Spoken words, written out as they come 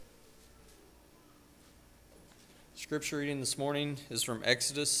Scripture reading this morning is from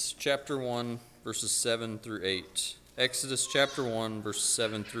Exodus chapter 1, verses 7 through 8. Exodus chapter 1, verses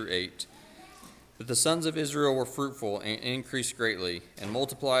 7 through 8. But the sons of Israel were fruitful and increased greatly, and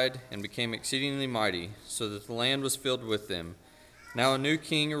multiplied and became exceedingly mighty, so that the land was filled with them. Now a new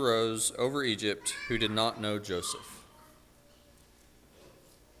king arose over Egypt who did not know Joseph.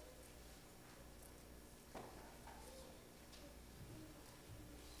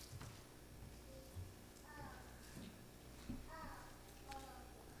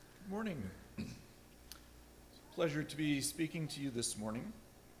 Morning. It's a pleasure to be speaking to you this morning.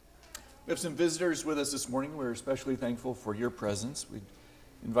 We have some visitors with us this morning. We're especially thankful for your presence. We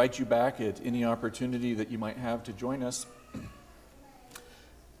invite you back at any opportunity that you might have to join us.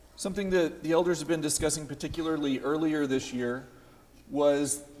 Something that the elders have been discussing particularly earlier this year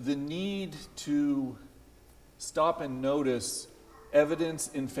was the need to stop and notice evidence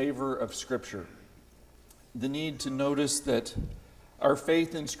in favor of Scripture. The need to notice that our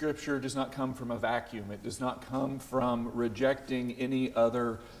faith in Scripture does not come from a vacuum. It does not come from rejecting any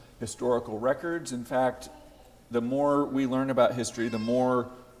other historical records. In fact, the more we learn about history, the more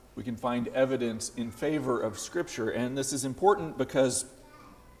we can find evidence in favor of Scripture. And this is important because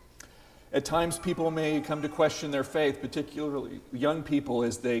at times people may come to question their faith, particularly young people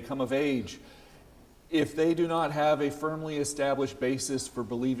as they come of age. If they do not have a firmly established basis for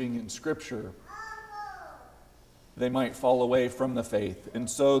believing in Scripture, they might fall away from the faith. And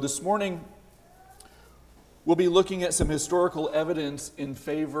so this morning, we'll be looking at some historical evidence in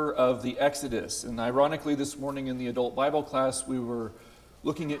favor of the Exodus. And ironically, this morning in the adult Bible class, we were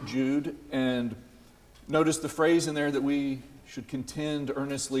looking at Jude and noticed the phrase in there that we should contend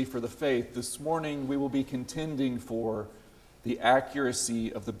earnestly for the faith. This morning, we will be contending for the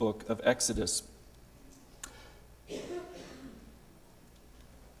accuracy of the book of Exodus.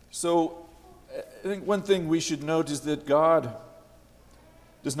 So, I think one thing we should note is that God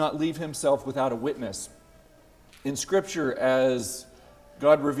does not leave himself without a witness. In Scripture, as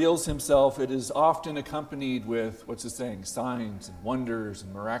God reveals himself, it is often accompanied with, what's it saying, signs and wonders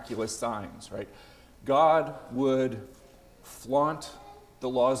and miraculous signs, right? God would flaunt the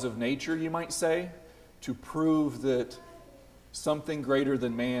laws of nature, you might say, to prove that something greater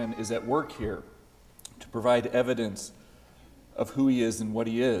than man is at work here, to provide evidence of who he is and what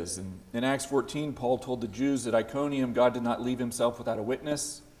he is. And in Acts 14, Paul told the Jews at Iconium, God did not leave himself without a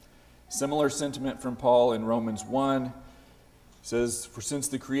witness. Similar sentiment from Paul in Romans 1. He says, for since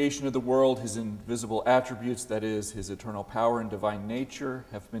the creation of the world, his invisible attributes, that is, his eternal power and divine nature,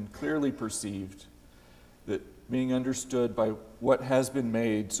 have been clearly perceived, that being understood by what has been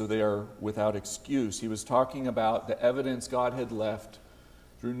made, so they are without excuse. He was talking about the evidence God had left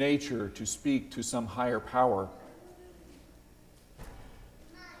through nature to speak to some higher power.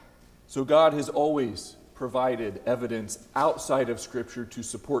 So God has always provided evidence outside of Scripture to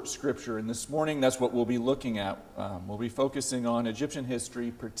support Scripture. And this morning, that's what we'll be looking at. We'll be focusing on Egyptian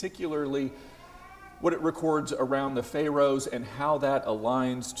history, particularly what it records around the pharaohs and how that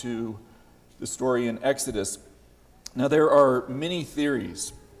aligns to the story in Exodus. Now, there are many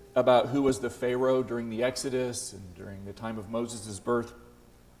theories about who was the Pharaoh during the Exodus and during the time of Moses' birth.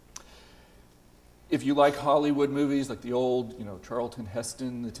 If you like Hollywood movies like the old, Charlton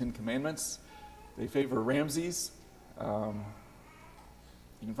Heston, The Ten Commandments, they favor Ramses. You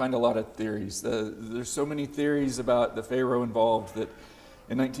can find a lot of theories. There's so many theories about the Pharaoh involved that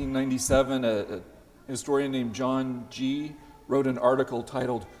in 1997, a historian named John G. wrote an article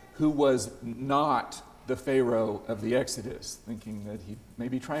titled, "Who Was Not the Pharaoh of the Exodus?" thinking that he'd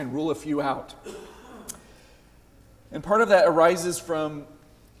maybe try and rule a few out. And part of that arises from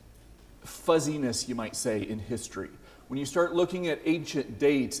fuzziness, you might say, in history. When you start looking at ancient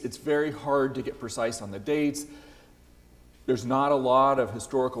dates, it's very hard to get precise on the dates. There's not a lot of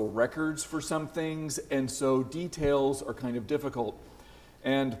historical records for some things, and so details are kind of difficult.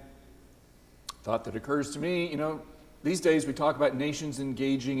 And thought that occurs to me, these days we talk about nations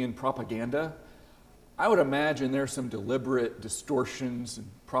engaging in propaganda. I would imagine there's some deliberate distortions and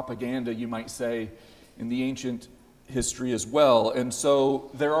propaganda, you might say, in the ancient history as well. And so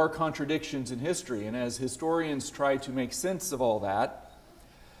there are contradictions in history, and as historians try to make sense of all that,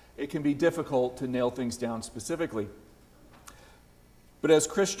 it can be difficult to nail things down specifically. But as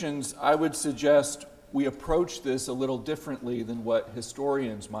Christians, I would suggest we approach this a little differently than what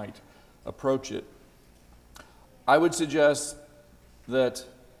historians might approach it. I would suggest that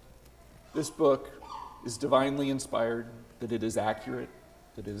this book is divinely inspired, that it is accurate,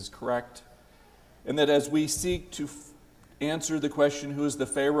 that it is correct, and that as we seek to answer the question, who is the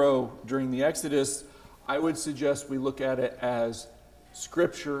Pharaoh during the Exodus, I would suggest we look at it as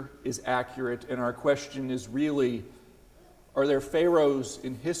Scripture is accurate, and our question is really, Are there pharaohs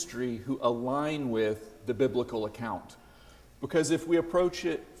in history who align with the biblical account? Because if we approach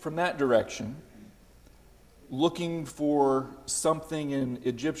it from that direction, looking for something in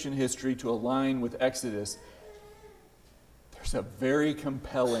Egyptian history to align with Exodus, there's a very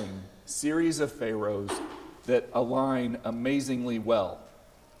compelling series of pharaohs that align amazingly well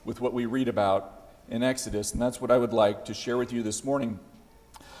with what we read about in Exodus, and that's what I would like to share with you this morning.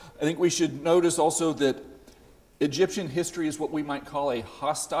 I think we should notice also that Egyptian history is what we might call a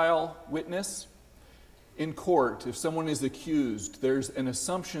hostile witness. In court, if someone is accused, there's an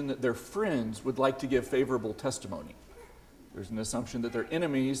assumption that their friends would like to give favorable testimony. There's an assumption that their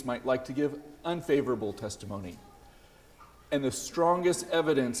enemies might like to give unfavorable testimony. And the strongest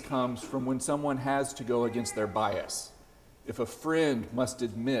evidence comes from when someone has to go against their bias. If a friend must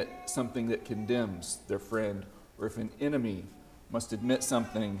admit something that condemns their friend, or if an enemy must admit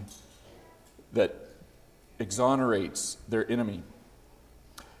something that exonerates their enemy.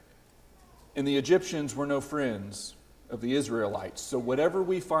 And the Egyptians were no friends of the Israelites. So whatever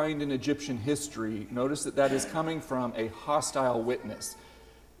we find in Egyptian history, notice that that is coming from a hostile witness.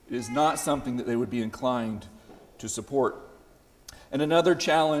 It is not something that they would be inclined to support. And another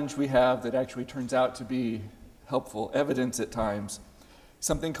challenge we have that actually turns out to be helpful evidence at times,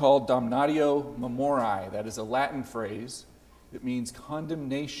 something called damnatio memoriae. That is a Latin phrase that means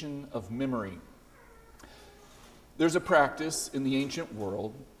condemnation of memory. There's a practice in the ancient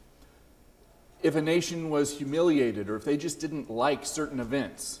world. If a nation was humiliated or if they just didn't like certain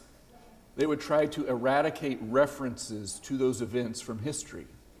events, they would try to eradicate references to those events from history.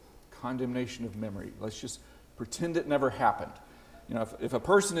 Condemnation of memory. Let's just pretend it never happened. You know, if a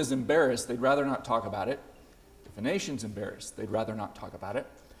person is embarrassed, they'd rather not talk about it. If a nation's embarrassed, they'd rather not talk about it.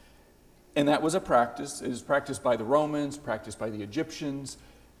 And that was a practice. It was practiced by the Romans, practiced by the Egyptians.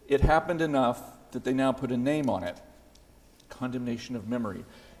 It happened enough that they now put a name on it. Condemnation of memory.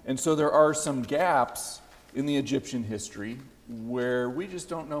 And so there are some gaps in the Egyptian history where we just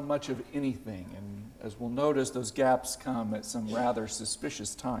don't know much of anything. And as we'll notice, those gaps come at some rather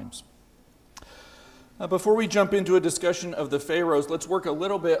suspicious times. Before we jump into a discussion of the pharaohs, let's work a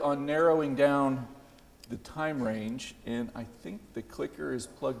little bit on narrowing down the time range. And I think the clicker is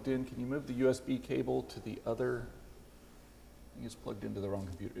plugged in. Can you move the USB cable to the other? I think it's plugged into the wrong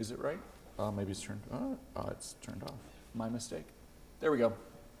computer. Is it right? Maybe it's turned on. Oh, it's turned off. My mistake. There we go.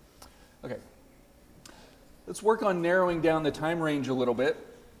 Okay. Let's work on narrowing down the time range a little bit.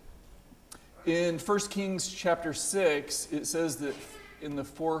 In 1 Kings chapter 6, it says that in the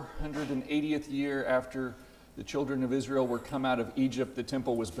 480th year after the children of Israel were come out of Egypt, the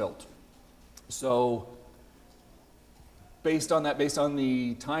temple was built. So, based on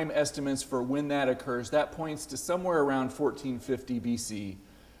the time estimates for when that occurs, that points to somewhere around 1450 BC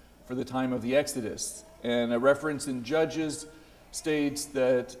for the time of the Exodus. And a reference in Judges states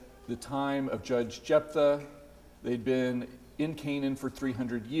that the time of Judge Jephthah, they'd been in Canaan for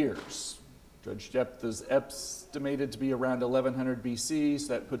 300 years. Judge Jephthah's estimated to be around 1100 BC, so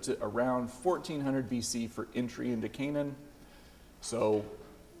that puts it around 1400 BC for entry into Canaan. So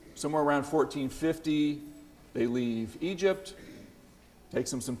somewhere around 1450, they leave Egypt. Takes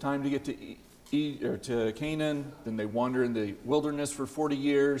them some time to get to Canaan. Then they wander in the wilderness for 40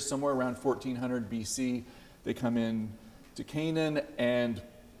 years. Somewhere around 1400 BC, they come in to Canaan. And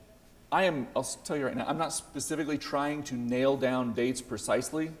I'll tell you right now, I'm not specifically trying to nail down dates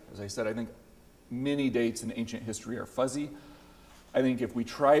precisely. As I said, I think many dates in ancient history are fuzzy. I think if we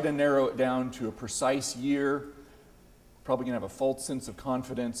try to narrow it down to a precise year, probably going to have a false sense of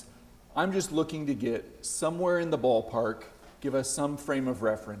confidence. I'm just looking to get somewhere in the ballpark, give us some frame of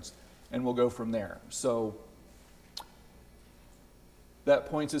reference, and we'll go from there. So that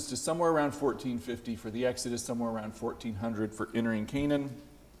points us to somewhere around 1450 for the Exodus, somewhere around 1400 for entering Canaan.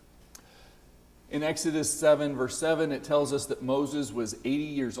 In Exodus 7, verse 7, it tells us that Moses was 80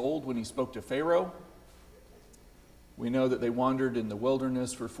 years old when he spoke to Pharaoh. We know that they wandered in the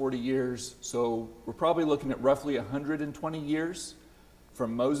wilderness for 40 years, so we're probably looking at roughly 120 years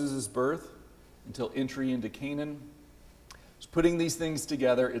from Moses' birth until entry into Canaan. So putting these things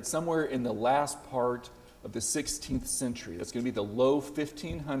together, it's somewhere in the last part of the 16th century. That's going to be the low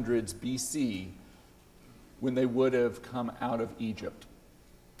 1500s BC when they would have come out of Egypt.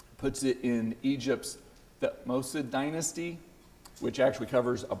 Puts it in Egypt's Thutmose dynasty, which actually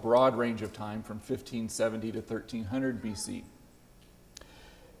covers a broad range of time from 1570 to 1300 BC,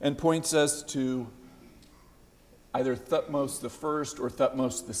 and points us to either Thutmose I or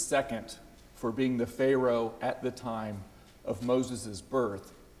Thutmose II for being the Pharaoh at the time of Moses'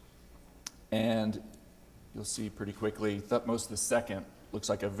 birth. And you'll see pretty quickly, Thutmose II looks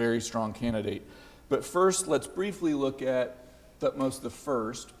like a very strong candidate. But first, let's briefly look at Thutmose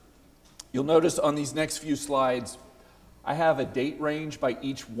I. You'll notice on these next few slides, I have a date range by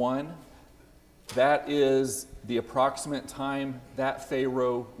each one. That is the approximate time that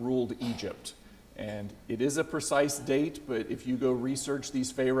Pharaoh ruled Egypt. And it is a precise date, but if you go research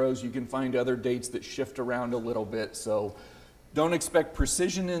these pharaohs, you can find other dates that shift around a little bit. So don't expect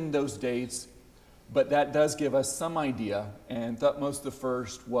precision in those dates, but that does give us some idea. And Thutmose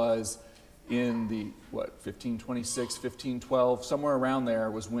I was in the, 1526, 1512, somewhere around there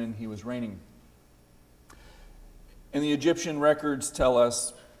was when he was reigning. And the Egyptian records tell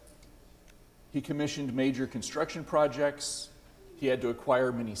us he commissioned major construction projects. He had to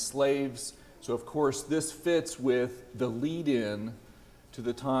acquire many slaves. So, of course, this fits with the lead-in to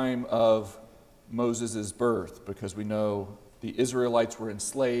the time of Moses' birth, because we know the Israelites were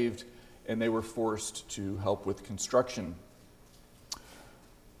enslaved and they were forced to help with construction.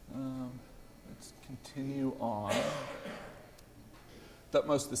 Let's continue on.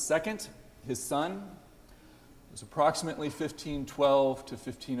 Thutmose II, his son, was approximately 1512 to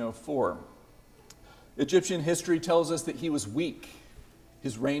 1504. Egyptian history tells us that he was weak.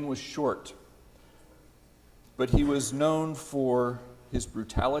 His reign was short. But he was known for his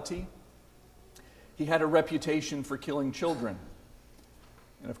brutality. He had a reputation for killing children.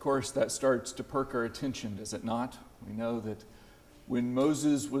 And of course, that starts to perk our attention, does it not? We know that when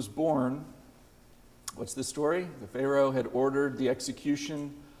Moses was born, what's the story? The Pharaoh had ordered the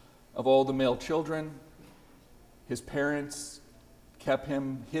execution of all the male children. His parents kept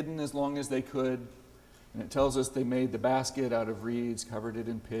him hidden as long as they could. And it tells us they made the basket out of reeds, covered it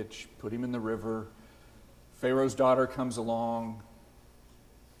in pitch, put him in the river. Pharaoh's daughter comes along,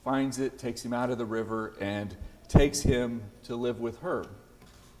 finds it, takes him out of the river, and takes him to live with her.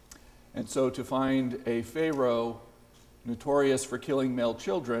 And so to find a Pharaoh notorious for killing male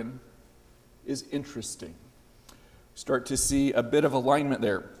children is interesting. Start to see a bit of alignment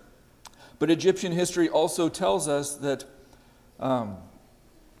there. But Egyptian history also tells us that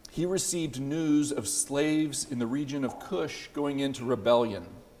he received news of slaves in the region of Cush going into rebellion.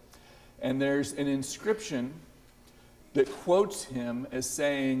 And there's an inscription that quotes him as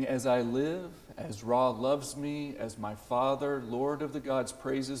saying, "As I live, as Ra loves me, as my father, Lord of the gods,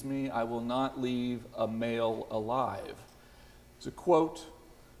 praises me, I will not leave a male alive." It's a quote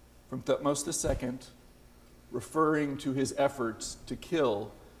from Thutmose II referring to his efforts to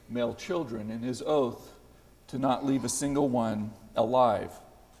kill male children and his oath to not leave a single one alive.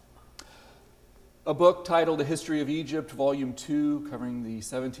 A book titled A History of Egypt, Volume 2, covering the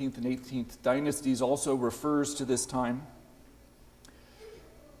 17th and 18th dynasties, also refers to this time.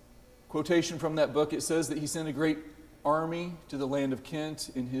 Quotation from that book, it says that he sent a great army to the land of Kent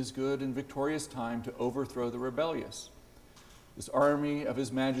in his good and victorious time to overthrow the rebellious. This army of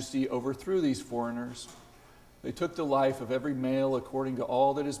His Majesty overthrew these foreigners. They took the life of every male according to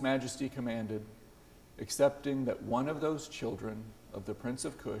all that His Majesty commanded, excepting that one of those children of the Prince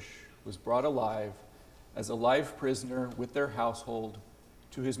of Cush was brought alive as a live prisoner with their household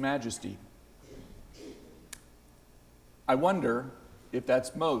to His Majesty. I wonder if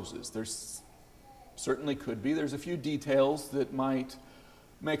that's Moses. There's certainly could be. There's a few details that might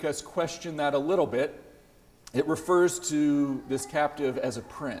make us question that a little bit. It refers to this captive as a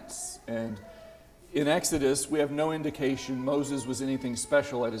prince. And in Exodus, we have no indication Moses was anything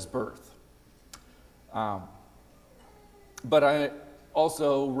special at his birth. But I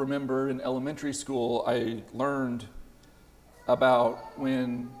also remember in elementary school, I learned about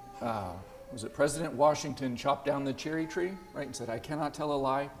when, was it President Washington chopped down the cherry tree, right, and said, "I cannot tell a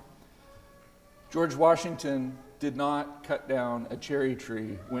lie." George Washington did not cut down a cherry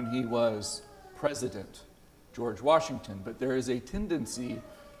tree when he was President George Washington, but there is a tendency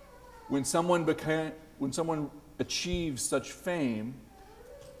when someone achieves such fame,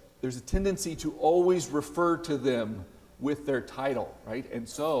 there's a tendency to always refer to them with their title, right? And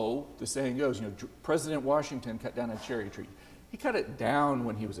so the saying goes, President Washington cut down a cherry tree. He cut it down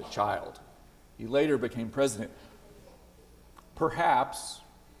when he was a child. He later became president. Perhaps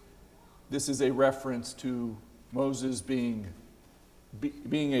this is a reference to Moses being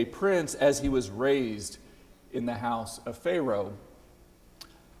a prince as he was raised in the house of Pharaoh.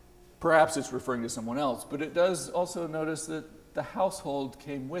 Perhaps it's referring to someone else, but it does also notice that the household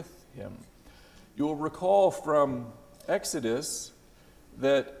came with him. You'll recall from Exodus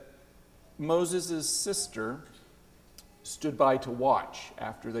that Moses' sister stood by to watch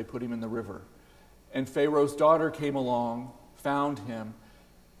after they put him in the river. And Pharaoh's daughter came along, found him.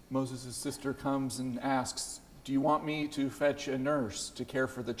 Moses' sister comes and asks, "Do you want me to fetch a nurse to care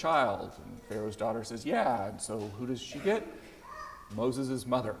for the child?" And Pharaoh's daughter says, "Yeah." And so who does she get? Moses'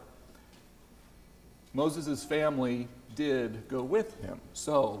 mother. Moses' family did go with him.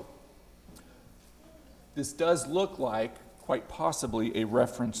 So this does look like, quite possibly, a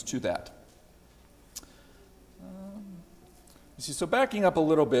reference to that. So backing up a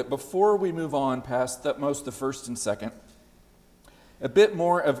little bit, before we move on past Thutmose the first and second, a bit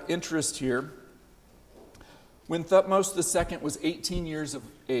more of interest here. When Thutmose II was 18 years of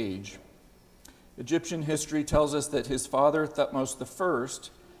age, Egyptian history tells us that his father, Thutmose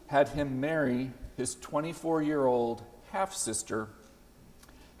I, had him marry his 24-year-old half-sister,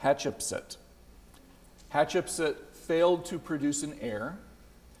 Hatshepsut. Hatshepsut failed to produce an heir,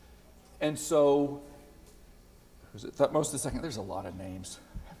 and so, was it Thutmose II? There's a lot of names.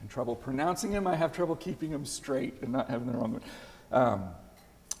 I'm having trouble pronouncing them. I have trouble keeping them straight and not having the wrong one.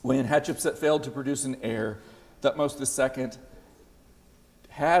 When Hatshepsut failed to produce an heir, Thutmose II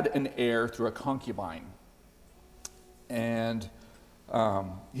had an heir through a concubine. And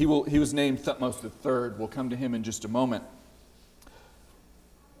he was named Thutmose III. We'll come to him in just a moment.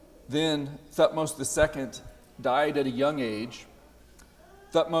 Then Thutmose II died at a young age.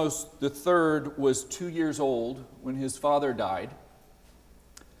 Thutmose III was 2 years old when his father died.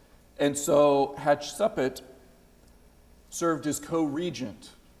 And so Hatshepsut served as co-regent,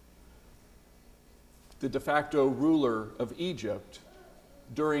 the de facto ruler of Egypt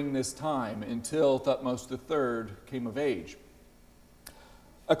during this time until Thutmose III came of age.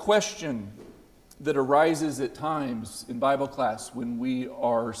 A question that arises at times in Bible class when we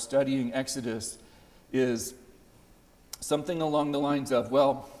are studying Exodus is something along the lines of,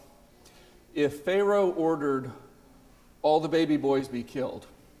 well, if Pharaoh ordered all the baby boys be killed,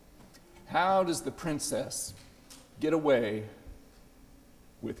 how does the princess get away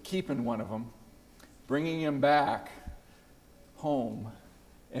with keeping one of them, bringing him back home,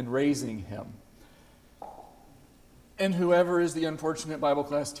 and raising him? And whoever is the unfortunate Bible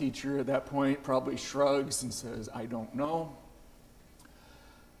class teacher at that point probably shrugs and says, I don't know.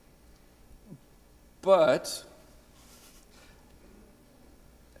 But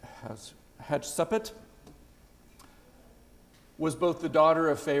Hatshepsut was both the daughter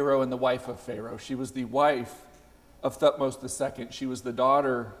of Pharaoh and the wife of Pharaoh. She was the wife of Thutmose II. She was the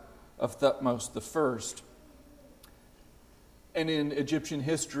daughter of Thutmose I. And in Egyptian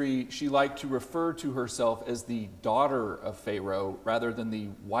history, she liked to refer to herself as the daughter of Pharaoh rather than the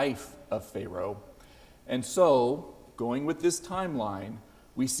wife of Pharaoh. And so, going with this timeline,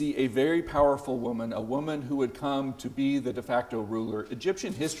 we see a very powerful woman, a woman who would come to be the de facto ruler.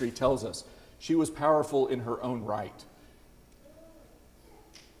 Egyptian history tells us she was powerful in her own right.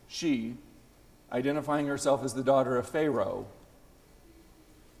 She, identifying herself as the daughter of Pharaoh,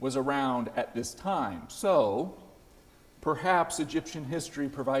 was around at this time. So, perhaps Egyptian history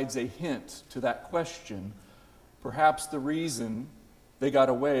provides a hint to that question. Perhaps the reason they got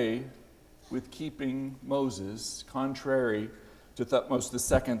away with keeping Moses, contrary to Thutmose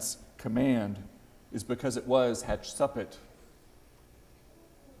II's command, is because it was Hatshepsut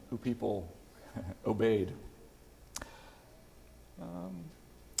who people obeyed.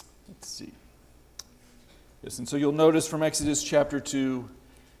 Let's see. Yes, and so you'll notice from Exodus chapter 2,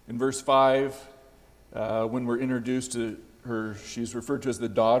 in verse 5, when we're introduced to her, she's referred to as the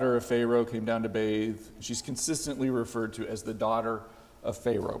daughter of Pharaoh, came down to bathe. She's consistently referred to as the daughter of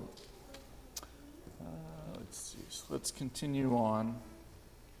Pharaoh. Let's see. So let's continue on.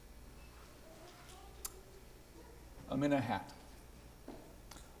 Amenemhat.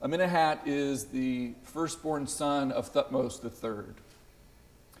 Amenemhat is the firstborn son of Thutmose III.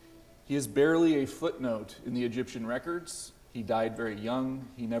 He is barely a footnote in the Egyptian records. He died very young.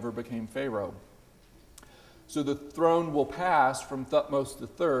 He never became Pharaoh. So the throne will pass from Thutmose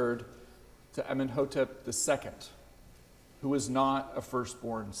III to Amenhotep II, who is not a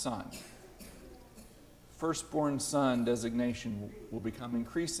firstborn son. Firstborn son designation will become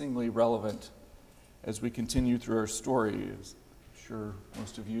increasingly relevant as we continue through our story. As I'm sure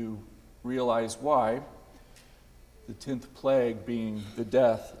most of you realize why. The 10th plague being the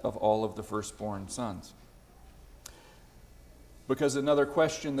death of all of the firstborn sons. Because another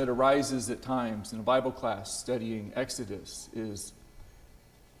question that arises at times in a Bible class studying Exodus is,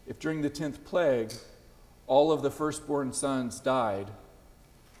 if during the 10th plague all of the firstborn sons died,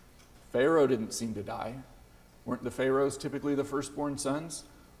 Pharaoh didn't seem to die. Weren't the pharaohs typically the firstborn sons?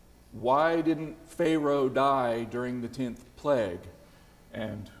 Why didn't Pharaoh die during the 10th plague?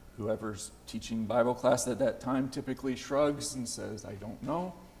 And whoever's teaching Bible class at that time typically shrugs and says, I don't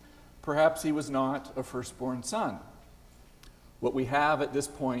know. Perhaps he was not a firstborn son. What we have at this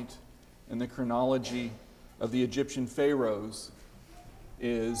point in the chronology of the Egyptian pharaohs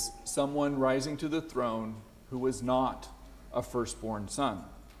is someone rising to the throne who was not a firstborn son.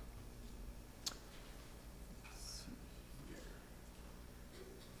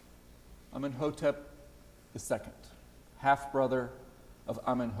 Amenhotep II, half-brother of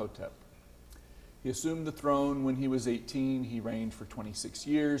Amenhotep. He assumed the throne when he was 18. He reigned for 26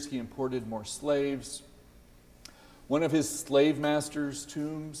 years. He imported more slaves. One of his slave masters'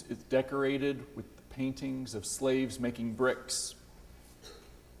 tombs is decorated with the paintings of slaves making bricks.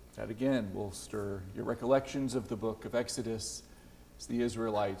 That again will stir your recollections of the book of Exodus as the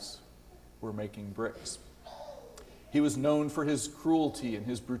Israelites were making bricks. He was known for his cruelty and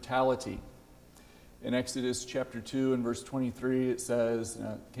his brutality. In Exodus chapter 2 and verse 23, it says,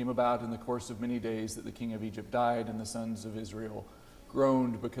 it came about in the course of many days that the king of Egypt died, and the sons of Israel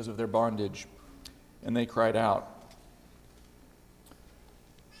groaned because of their bondage, and they cried out.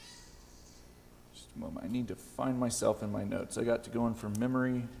 Just a moment, I need to find myself in my notes. I got to go in from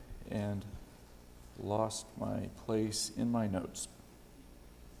memory and lost my place in my notes.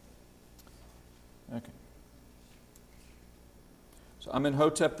 Okay. So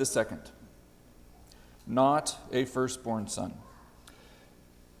Amenhotep II, not a firstborn son.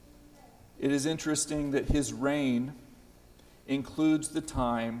 It is interesting that his reign includes the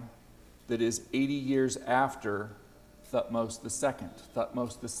time that is 80 years after Thutmose II.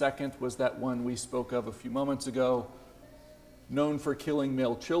 Thutmose II was that one we spoke of a few moments ago, known for killing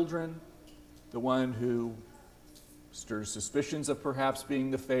male children, the one who stirs suspicions of perhaps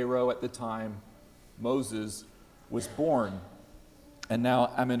being the Pharaoh at the time Moses was born. And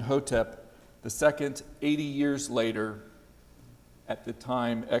now Amenhotep II, 80 years later, at the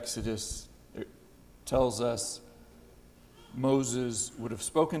time Exodus tells us Moses would have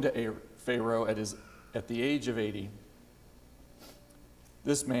spoken to Pharaoh at the age of 80.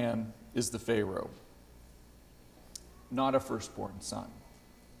 This man is the Pharaoh, not a firstborn son.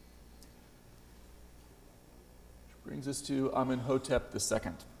 Which brings us to Amenhotep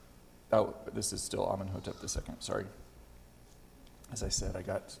II. Oh, this is still Amenhotep II, sorry. As I said, I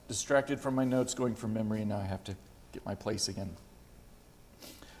got distracted from my notes going from memory, and now I have to get my place again.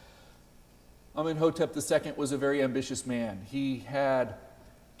 Amenhotep II was a very ambitious man. He had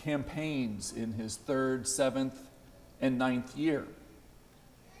campaigns in his 3rd, 7th, and 9th year.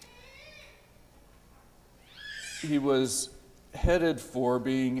 He was headed for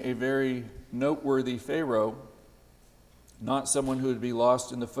being a very noteworthy pharaoh, not someone who would be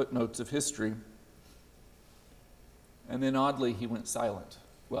lost in the footnotes of history. And then oddly, he went silent.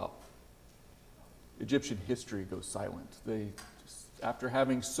 Well, Egyptian history goes silent. After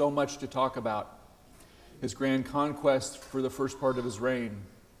having so much to talk about, his grand conquest for the first part of his reign,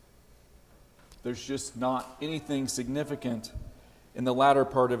 there's just not anything significant in the latter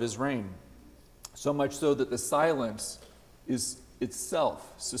part of his reign. So much so that the silence is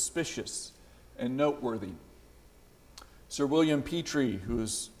itself suspicious and noteworthy. Sir William Petrie, who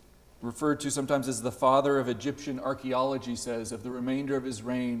is referred to sometimes as the father of Egyptian archaeology, says, of the remainder of his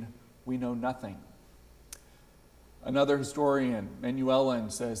reign, we know nothing. Another historian,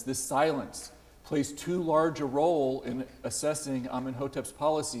 Manuelan, says this silence plays too large a role in assessing Amenhotep's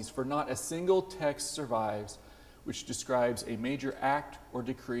policies, for not a single text survives which describes a major act or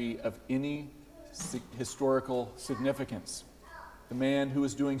decree of any historical significance. The man who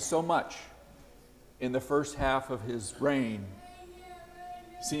was doing so much in the first half of his reign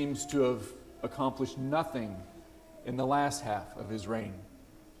seems to have accomplished nothing in the last half of his reign.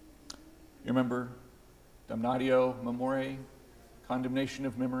 You remember damnatio memoriae, condemnation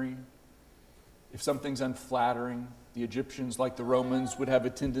of memory? If something's unflattering, the Egyptians, like the Romans, would have a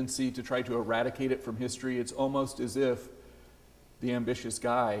tendency to try to eradicate it from history. It's almost as if the ambitious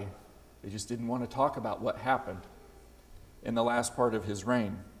guy, they just didn't want to talk about what happened in the last part of his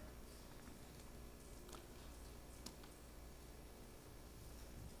reign.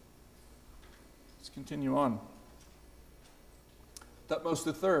 Let's continue on. Thutmose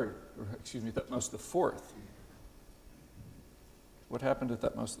IV. What happened to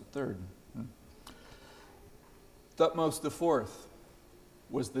Thutmose III? Thutmose IV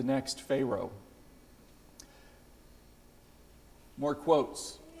was the next Pharaoh. More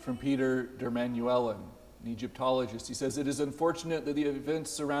quotes from Peter de Manuelan, an Egyptologist. He says, it is unfortunate that the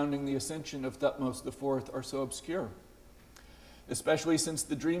events surrounding the ascension of Thutmose IV are so obscure, especially since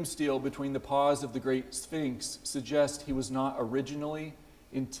the dream stele between the paws of the great Sphinx suggests he was not originally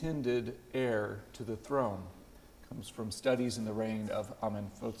intended heir to the throne. Comes from studies in the reign of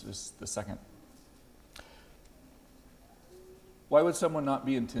Amenhotep II. Why would someone not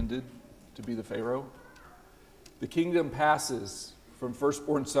be intended to be the Pharaoh? The kingdom passes from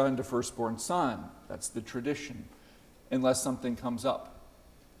firstborn son to firstborn son. That's the tradition, unless something comes up.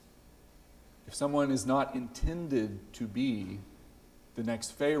 If someone is not intended to be the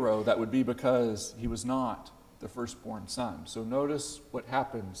next Pharaoh, that would be because he was not the firstborn son. So notice what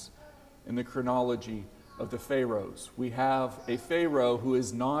happens in the chronology of the pharaohs. We have a Pharaoh who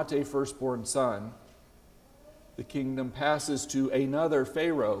is not a firstborn son. The kingdom passes to another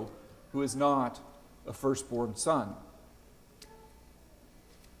Pharaoh who is not a firstborn son.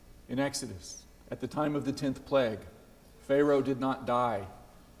 In Exodus, at the time of the 10th plague, Pharaoh did not die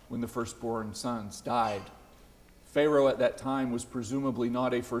when the firstborn sons died. Pharaoh at that time was presumably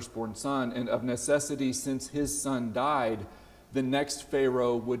not a firstborn son, and of necessity, since his son died, the next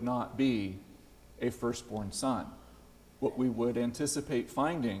Pharaoh would not be a firstborn son. What we would anticipate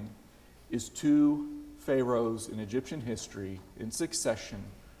finding is two pharaohs in Egyptian history in succession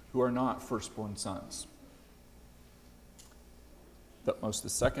who are not firstborn sons. Thutmose the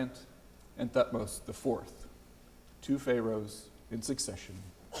second and Thutmose the fourth. Two pharaohs in succession,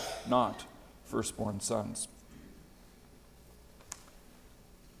 not firstborn sons.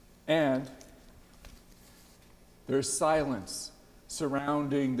 And there's silence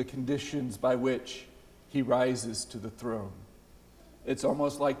surrounding the conditions by which he rises to the throne. It's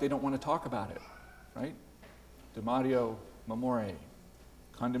almost like they don't want to talk about it, right? Dematio memoriae,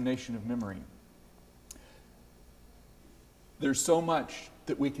 condemnation of memory. There's so much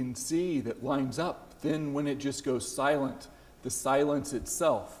that we can see that lines up. Then when it just goes silent, the silence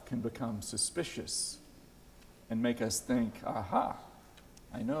itself can become suspicious and make us think, aha,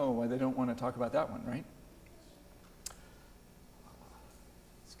 I know why they don't want to talk about that one, right?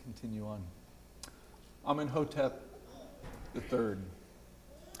 Let's continue on. Amenhotep III.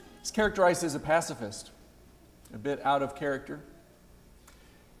 He's characterized as a pacifist, a bit out of character.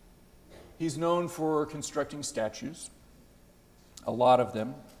 He's known for constructing statues, a lot of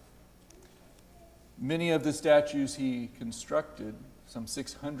them. Many of the statues he constructed, some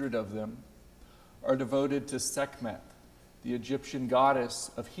 600 of them, are devoted to Sekhmet, the Egyptian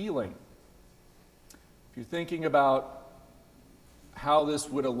goddess of healing. If you're thinking about how this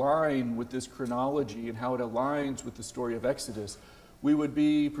would align with this chronology and how it aligns with the story of Exodus, we would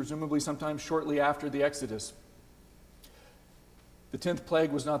be presumably sometime shortly after the Exodus. The 10th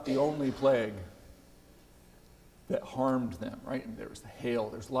plague was not the only plague that harmed them, right? And there was the hail,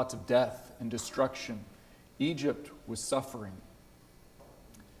 there's lots of death and destruction. Egypt was suffering.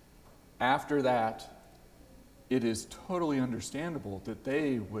 After that, it is totally understandable that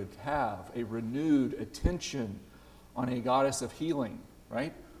they would have a renewed attention on a goddess of healing,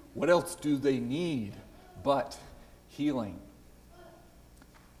 right? What else do they need but healing?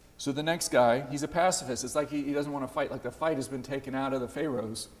 So the next guy, he's a pacifist. It's like he doesn't want to fight. Like the fight has been taken out of the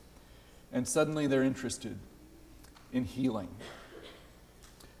pharaohs, and suddenly they're interested in healing.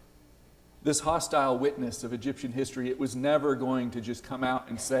 This hostile witness of Egyptian history, it was never going to just come out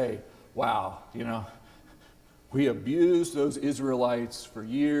and say, wow, we abused those Israelites for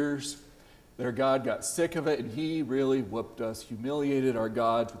years. Their God got sick of it, and he really whooped us, humiliated our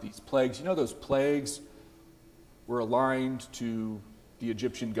gods with these plagues. Those plagues were aligned to the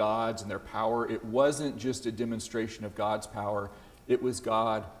Egyptian gods and their power. It wasn't just a demonstration of God's power. It was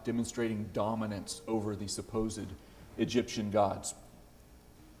God demonstrating dominance over the supposed Egyptian gods.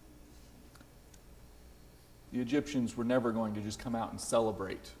 The Egyptians were never going to just come out and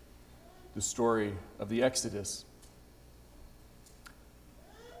celebrate the story of the Exodus.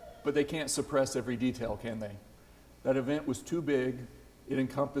 But they can't suppress every detail, can they? That event was too big. It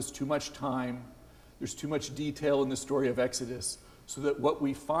encompassed too much time. There's too much detail in the story of Exodus, so that what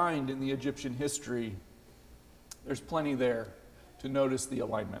we find in the Egyptian history, there's plenty there to notice the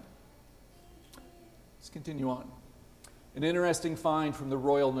alignment. Let's continue on. An interesting find from the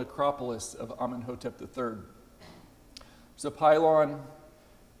royal necropolis of Amenhotep III. There's a pylon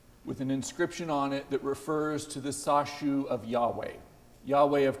with an inscription on it that refers to the Sashu of Yahweh.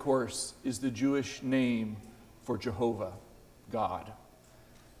 Yahweh, of course, is the Jewish name for Jehovah, God,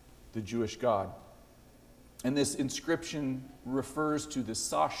 the Jewish God. And this inscription refers to the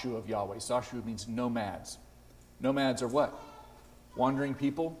Sashu of Yahweh. Sashu means nomads. Nomads are what? Wandering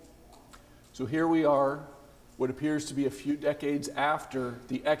people. So here we are, what appears to be a few decades after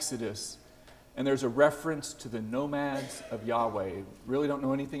the Exodus, and there's a reference to the nomads of Yahweh. Really don't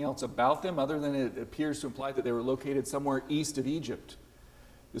know anything else about them other than it appears to imply that they were located somewhere east of Egypt.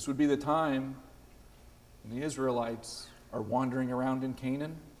 This would be the time when the Israelites are wandering around in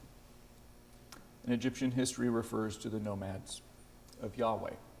Canaan. And Egyptian history refers to the nomads of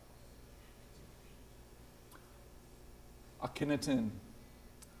Yahweh. Akhenaten,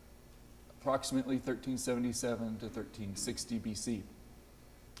 approximately 1377 to 1360 BC.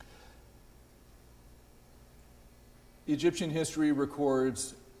 Egyptian history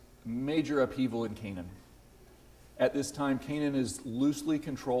records major upheaval in Canaan. At this time, Canaan is loosely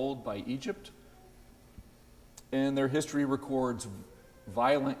controlled by Egypt, and their history records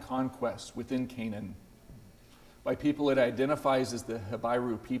violent conquest within Canaan by people it identifies as the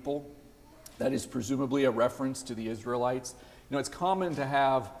Hebrew people. That is presumably a reference to the Israelites. You know, it's common to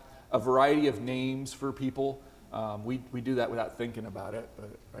have a variety of names for people. We do that without thinking about it, but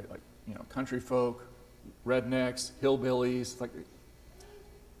right, like, you know, country folk, rednecks, hillbillies. Like,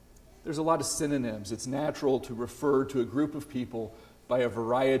 there's a lot of synonyms. It's natural to refer to a group of people by a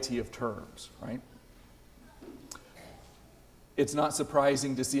variety of terms, right? It's not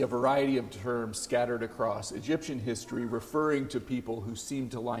surprising to see a variety of terms scattered across Egyptian history referring to people who seem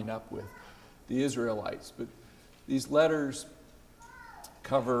to line up with the Israelites. But these letters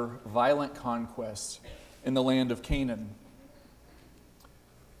cover violent conquests in the land of Canaan.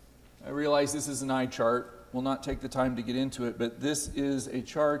 I realize this is an eye chart. We'll not take the time to get into it, but this is a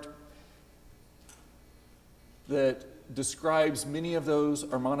chart that describes many of those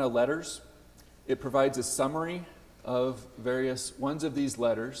Amarna letters. It provides a summary of various ones of these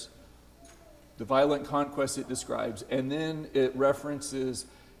letters, the violent conquest it describes, and then it references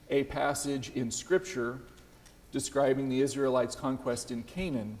a passage in Scripture describing the Israelites' conquest in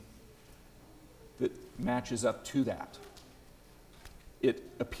Canaan that matches up to that. It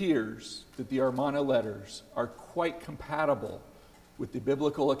appears that the Amarna letters are quite compatible with the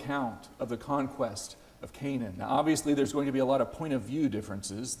biblical account of the conquest of Canaan. Now, obviously, there's going to be a lot of point of view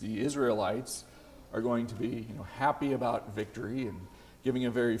differences. The Israelites are going to be, happy about victory and giving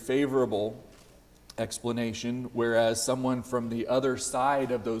a very favorable explanation, whereas someone from the other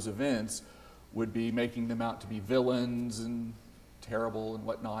side of those events would be making them out to be villains and terrible and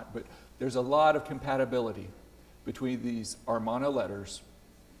whatnot. But there's a lot of compatibility between these Amarna letters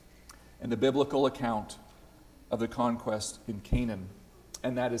and the biblical account of the conquest in Canaan,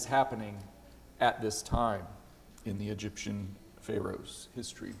 and that is happening at this time in the Egyptian Pharaoh's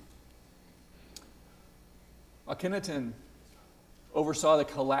history. Akhenaten oversaw the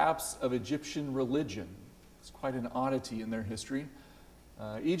collapse of Egyptian religion. It's quite an oddity in their history.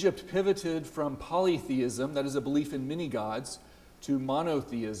 Egypt pivoted from polytheism, that is a belief in many gods, to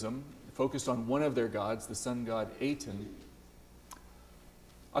monotheism, focused on one of their gods, the sun god Aten.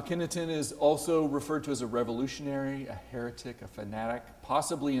 Akhenaten is also referred to as a revolutionary, a heretic, a fanatic,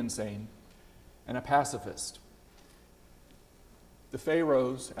 possibly insane, and a pacifist. The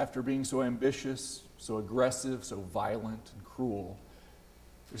pharaohs, after being so ambitious, so aggressive, so violent and cruel,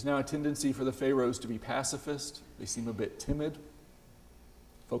 there's now a tendency for the pharaohs to be pacifist. They seem a bit timid,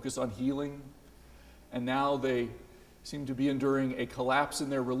 focus on healing, and now they seem to be enduring a collapse in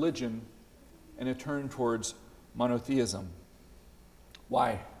their religion and a turn towards monotheism.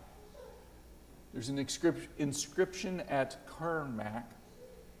 Why? There's an inscription at Karnak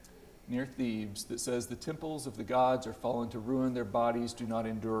near Thebes that says, "The temples of the gods are fallen to ruin, their bodies do not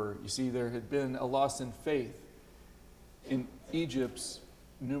endure." You see, there had been a loss in faith in Egypt's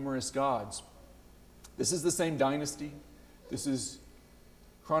numerous gods. This is the same dynasty. This is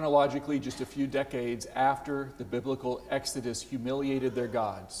chronologically just a few decades after the biblical Exodus humiliated their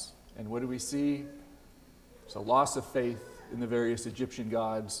gods. And what do we see? It's a loss of faith in the various Egyptian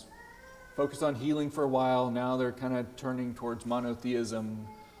gods. Focused on healing for a while, now they're kind of turning towards monotheism.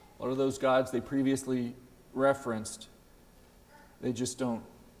 A lot of those gods they previously referenced, they just don't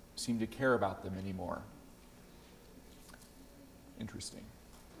seem to care about them anymore. Interesting.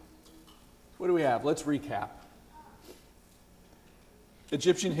 What do we have? Let's recap.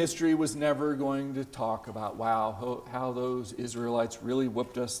 Egyptian history was never going to talk about, wow, how those Israelites really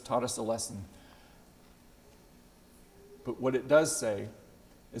whooped us, taught us a lesson. But what it does say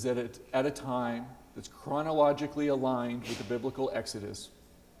is that at a time that's chronologically aligned with the biblical Exodus,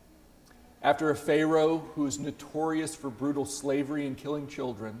 after a Pharaoh who is notorious for brutal slavery and killing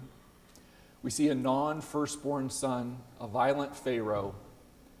children, we see a non-firstborn son, a violent Pharaoh,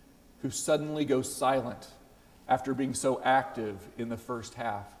 who suddenly goes silent after being so active in the first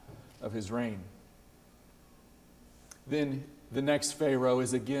half of his reign. Then the next Pharaoh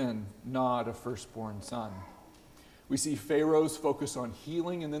is again not a firstborn son. We see pharaohs focus on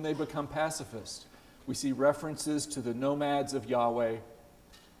healing and then they become pacifist. We see references to the nomads of Yahweh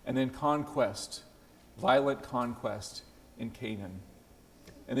and then conquest, violent conquest in Canaan.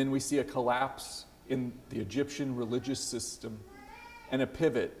 And then we see a collapse in the Egyptian religious system and a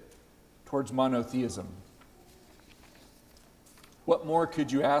pivot towards monotheism. What more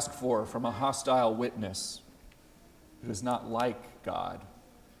could you ask for from a hostile witness who is not like God,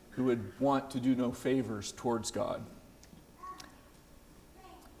 who would want to do no favors towards God?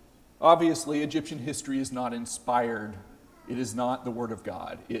 Obviously, Egyptian history is not inspired. It is not the Word of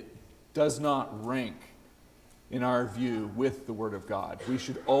God. It does not rank, in our view, with the Word of God. We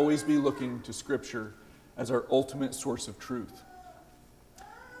should always be looking to Scripture as our ultimate source of truth.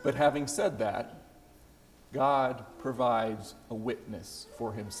 But having said that, God provides a witness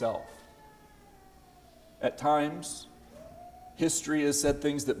for himself. At times, history has said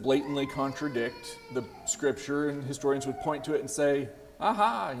things that blatantly contradict the scripture, and historians would point to it and say,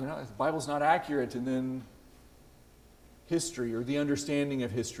 aha, the Bible's not accurate, and then history or the understanding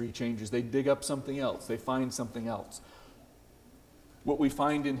of history changes. They dig up something else. They find something else. What we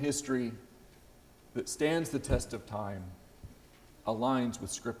find in history that stands the test of time aligns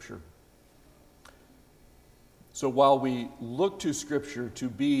with Scripture. So while we look to Scripture to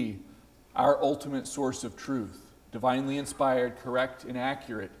be our ultimate source of truth, divinely inspired, correct, and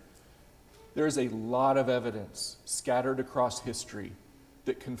accurate, there is a lot of evidence scattered across history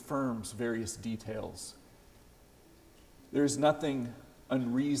that confirms various details. There is nothing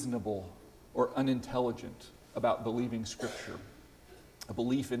unreasonable or unintelligent about believing Scripture. A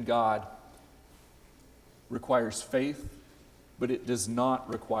belief in God requires faith, but it does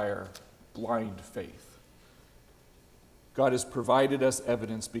not require blind faith. God has provided us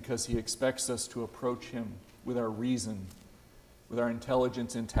evidence because he expects us to approach him with our reason, with our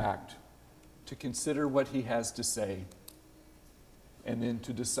intelligence intact, to consider what he has to say, and then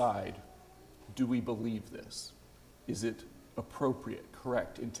to decide, do we believe this? Is it appropriate,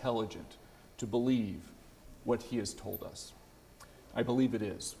 correct, intelligent to believe what he has told us? I believe it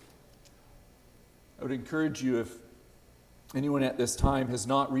is. I would encourage you, if anyone at this time has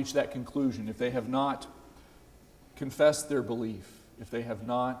not reached that conclusion, if they have not confessed their belief, if they have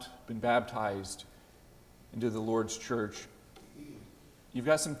not been baptized into the Lord's church, you've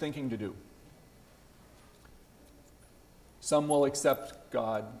got some thinking to do. Some will accept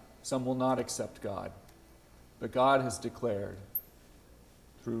God, some will not accept God. But God has declared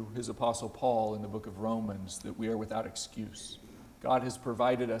through his apostle Paul in the book of Romans that we are without excuse. God has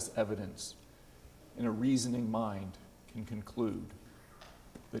provided us evidence, and a reasoning mind can conclude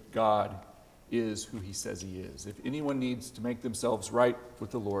that God is who he says he is. If anyone needs to make themselves right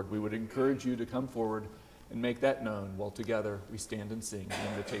with the Lord, we would encourage you to come forward and make that known while together we stand and sing the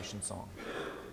invitation song.